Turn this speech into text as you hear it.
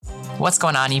What's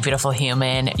going on, you beautiful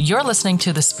human? You're listening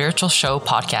to the Spiritual Show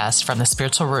podcast from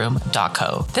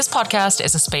thespiritualroom.co. This podcast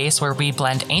is a space where we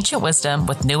blend ancient wisdom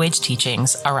with new age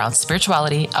teachings around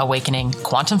spirituality, awakening,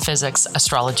 quantum physics,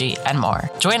 astrology, and more.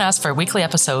 Join us for weekly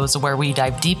episodes where we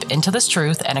dive deep into this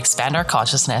truth and expand our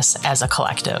consciousness as a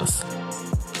collective.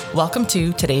 Welcome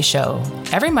to today's show.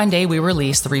 Every Monday, we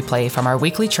release the replay from our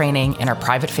weekly training in our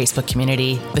private Facebook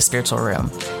community, The Spiritual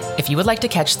Room. If you would like to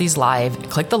catch these live,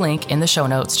 click the link in the show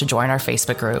notes to join our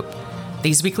Facebook group.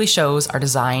 These weekly shows are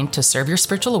designed to serve your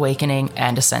spiritual awakening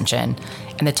and ascension,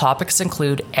 and the topics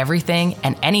include everything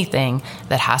and anything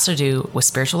that has to do with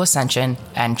spiritual ascension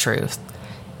and truth.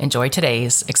 Enjoy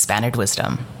today's expanded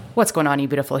wisdom. What's going on, you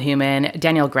beautiful human?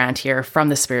 Danielle Grant here from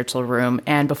The Spiritual Room.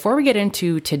 And before we get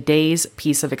into today's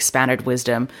piece of expanded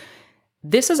wisdom,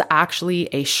 this is actually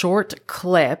a short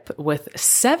clip with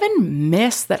 7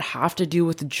 myths that have to do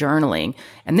with journaling.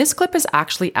 And this clip is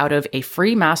actually out of a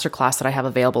free masterclass that I have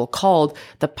available called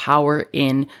The Power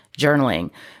in Journaling.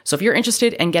 So if you're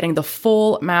interested in getting the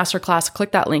full masterclass,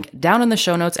 click that link down in the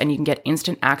show notes and you can get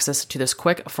instant access to this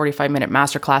quick 45-minute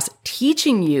masterclass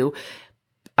teaching you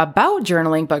about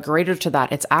journaling, but greater to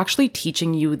that, it's actually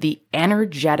teaching you the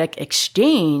energetic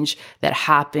exchange that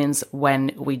happens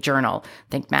when we journal.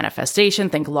 Think manifestation,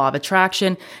 think law of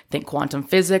attraction, think quantum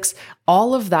physics.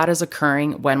 All of that is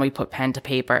occurring when we put pen to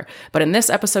paper. But in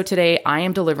this episode today, I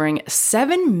am delivering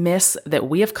 7 myths that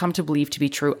we have come to believe to be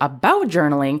true about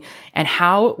journaling and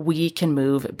how we can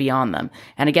move beyond them.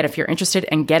 And again, if you're interested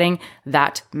in getting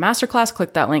that masterclass,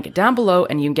 click that link down below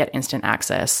and you can get instant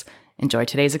access. Enjoy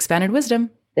today's expanded wisdom.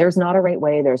 There's not a right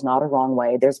way. There's not a wrong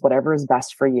way. There's whatever is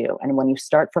best for you. And when you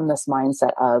start from this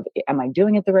mindset of, am I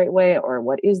doing it the right way? Or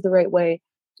what is the right way?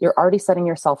 You're already setting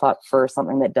yourself up for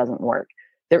something that doesn't work.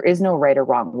 There is no right or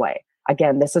wrong way.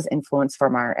 Again, this is influence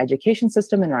from our education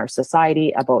system and our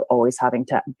society about always having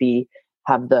to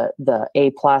have the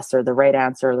A plus or the right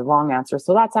answer or the wrong answer.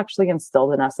 So that's actually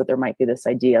instilled in us that there might be this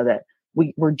idea that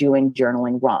we're doing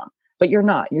journaling wrong. But you're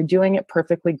not. You're doing it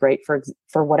perfectly great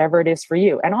for whatever it is for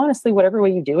you. And honestly, whatever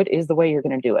way you do it is the way you're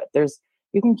going to do it.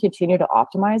 You can continue to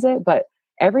optimize it, but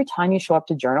every time you show up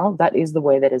to journal, that is the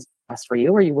way that is best for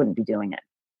you, or you wouldn't be doing it.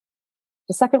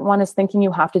 The second one is thinking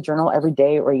you have to journal every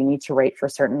day or you need to write for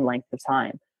a certain length of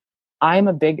time. I'm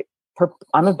a big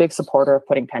supporter of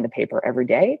putting pen to paper every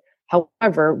day.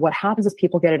 However, what happens is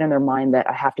people get it in their mind that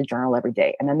I have to journal every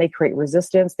day, and then they create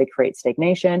resistance, they create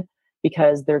stagnation,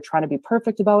 because they're trying to be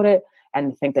perfect about it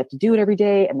and think that to do it every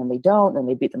day, and then they don't, and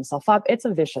they beat themselves up. It's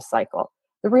a vicious cycle.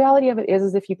 The reality of it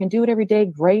is if you can do it every day,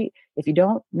 great. If you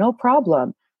don't, no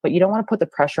problem. But you don't want to put the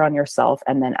pressure on yourself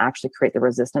and then actually create the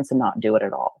resistance and not do it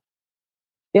at all.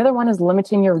 The other one is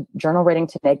limiting your journal writing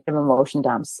to negative emotion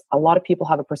dumps. A lot of people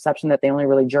have a perception that they only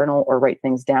really journal or write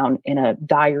things down in a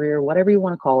diary or whatever you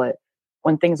want to call it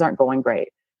when things aren't going great.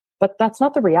 But that's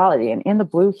not the reality. And in the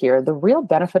blue here, the real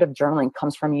benefit of journaling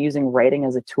comes from using writing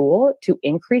as a tool to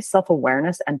increase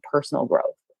self-awareness and personal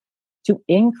growth. To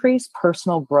increase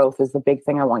personal growth is the big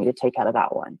thing I want you to take out of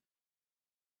that one.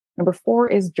 Number 4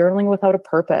 is journaling without a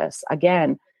purpose.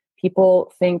 Again,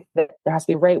 people think that there has to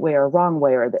be a right way or a wrong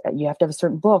way, or that you have to have a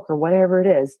certain book or whatever it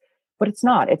is. But it's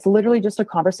not. It's literally just a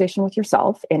conversation with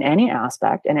yourself in any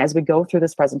aspect. And as we go through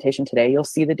this presentation today, you'll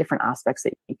see the different aspects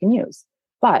that you can use.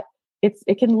 But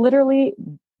it can literally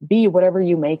be whatever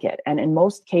you make it. And in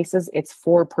most cases, it's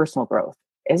for personal growth.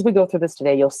 As we go through this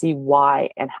today, you'll see why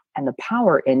and the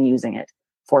power in using it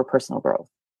for personal growth.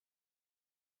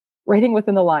 Writing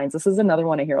within the lines. This is another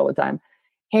one I hear all the time.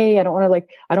 Hey, I don't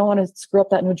want to screw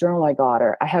up that new journal I got,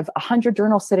 or I have 100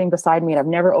 journals sitting beside me and I've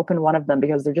never opened one of them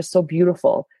because they're just so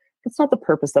beautiful. It's not the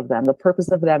purpose of them. The purpose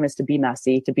of them is to be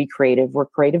messy, to be creative. We're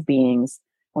creative beings.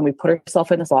 When we put ourselves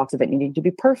in this box of it needing to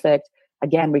be perfect,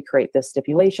 again, we create this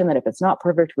stipulation that if it's not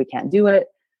perfect, we can't do it.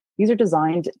 These are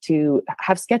designed to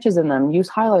have sketches in them, use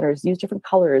highlighters, use different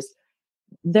colors.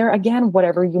 They're, again,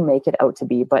 whatever you make it out to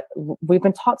be. But we've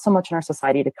been taught so much in our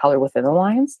society to color within the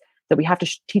lines that we have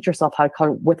to teach ourselves how to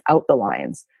color without the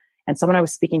lines. And someone I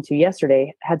was speaking to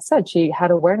yesterday had said she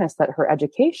had awareness that her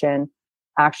education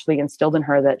actually instilled in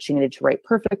her that she needed to write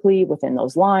perfectly within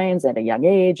those lines at a young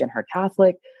age, and her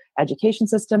Catholic education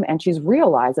system. And she's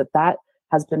realized that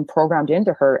has been programmed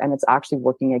into her and it's actually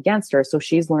working against her. So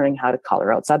she's learning how to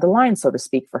color outside the lines, so to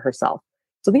speak, for herself.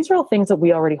 So these are all things that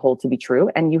we already hold to be true,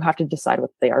 and you have to decide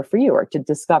what they are for you, or to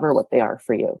discover what they are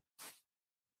for you.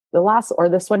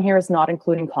 This one here is not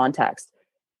including context.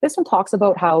 This one talks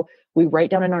about how we write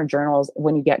down in our journals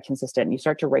when you get consistent. You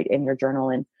start to write in your journal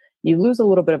and you lose a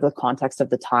little bit of the context of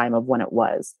the time of when it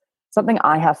was. Something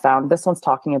I have found, this one's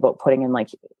talking about putting in like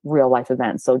real life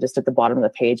events. So just at the bottom of the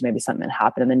page, maybe something that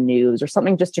happened in the news or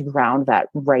something just to ground that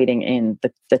writing in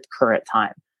the current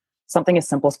time. Something as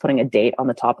simple as putting a date on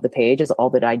the top of the page is all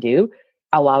that I do,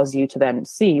 allows you to then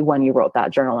see when you wrote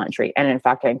that journal entry. And in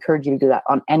fact, I encourage you to do that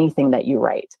on anything that you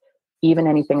write, even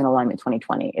anything in Alignment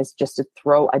 2020, is just to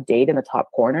throw a date in the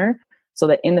top corner so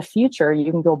that in the future,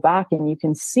 you can go back and you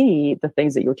can see the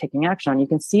things that you were taking action on. You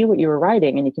can see what you were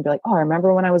writing and you can be like, oh, I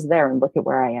remember when I was there and look at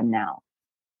where I am now.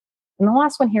 And the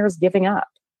last one here is giving up.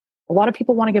 A lot of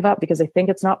people want to give up because they think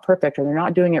it's not perfect or they're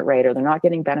not doing it right or they're not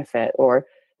getting benefit or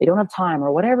they don't have time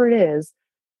or whatever it is,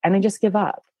 and they just give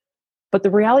up. But the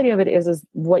reality of it is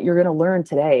what you're going to learn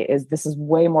today is this is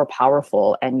way more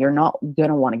powerful and you're not going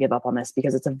to want to give up on this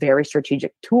because it's a very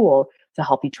strategic tool to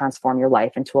help you transform your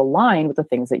life and to align with the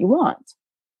things that you want.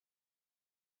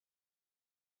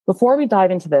 Before we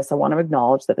dive into this, I want to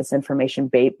acknowledge that this information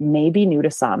may be new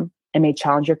to some and may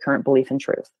challenge your current belief in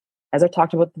truth. As I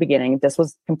talked about at the beginning, this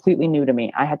was completely new to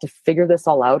me. I had to figure this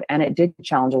all out, and it did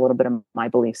challenge a little bit of my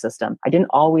belief system. I didn't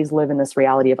always live in this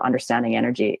reality of understanding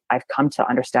energy. I've come to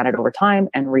understand it over time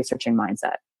and researching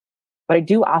mindset. But I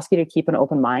do ask you to keep an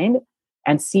open mind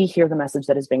and hear the message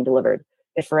that is being delivered.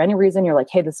 If for any reason you're like,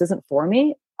 hey, this isn't for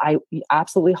me, I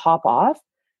absolutely hop off,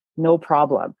 no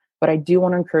problem. But I do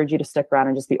want to encourage you to stick around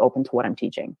and just be open to what I'm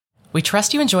teaching. We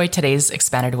trust you enjoyed today's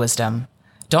Expanded Wisdom.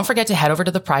 Don't forget to head over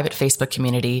to the private Facebook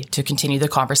community to continue the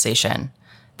conversation.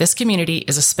 This community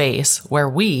is a space where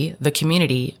we, the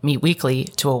community, meet weekly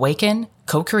to awaken,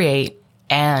 co-create,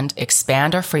 and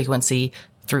expand our frequency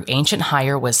through ancient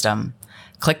higher wisdom.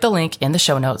 Click the link in the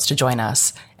show notes to join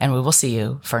us, and we will see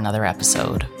you for another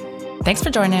episode. Thanks for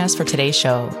joining us for today's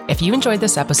show. If you enjoyed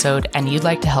this episode and you'd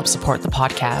like to help support the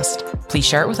podcast, please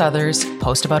share it with others,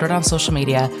 post about it on social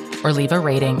media, or leave a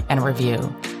rating and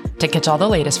review. To catch all the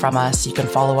latest from us, you can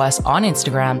follow us on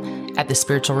Instagram at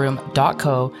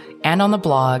thespiritualroom.co and on the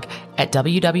blog at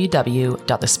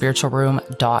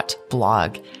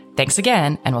www.thespiritualroom.blog. Thanks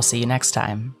again, and we'll see you next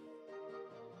time.